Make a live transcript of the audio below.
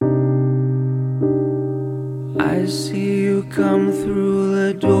I see you come through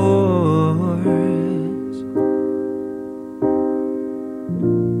the doors.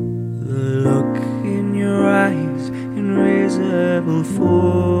 The look in your eyes, invisible force.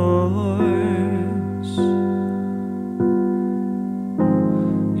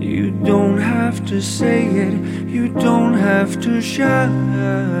 You don't have to say it, you don't have to shout.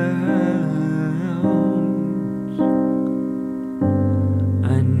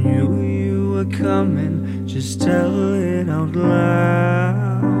 I knew you were coming, just tell it out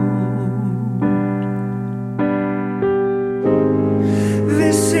loud.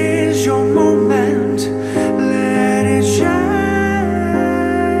 This is your moment, let it shine.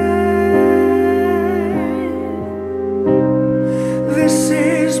 This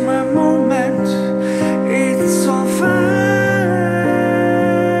is my moment, it's all fine.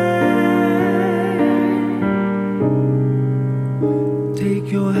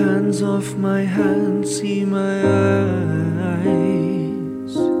 Take your hands off my hand, see my eyes.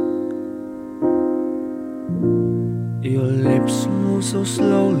 Your lips move so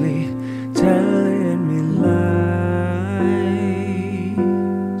slowly, telling me lies.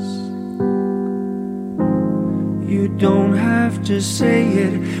 You don't have to say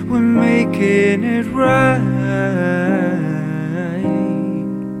it, we're making it right.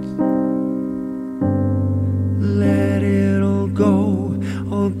 Let it all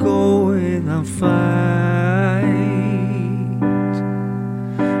go without fight,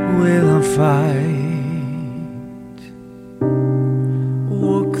 without fight.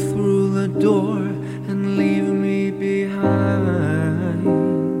 Walk through the door and leave me behind.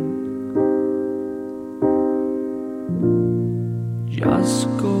 Just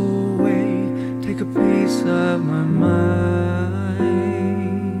go away, take a piece of my mind.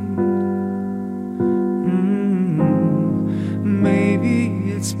 Maybe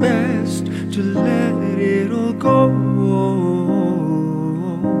it's best to let it all go.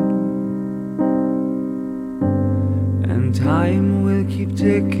 And time will keep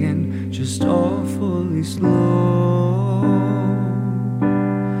ticking, just awfully slow,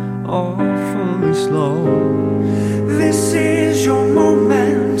 awfully slow.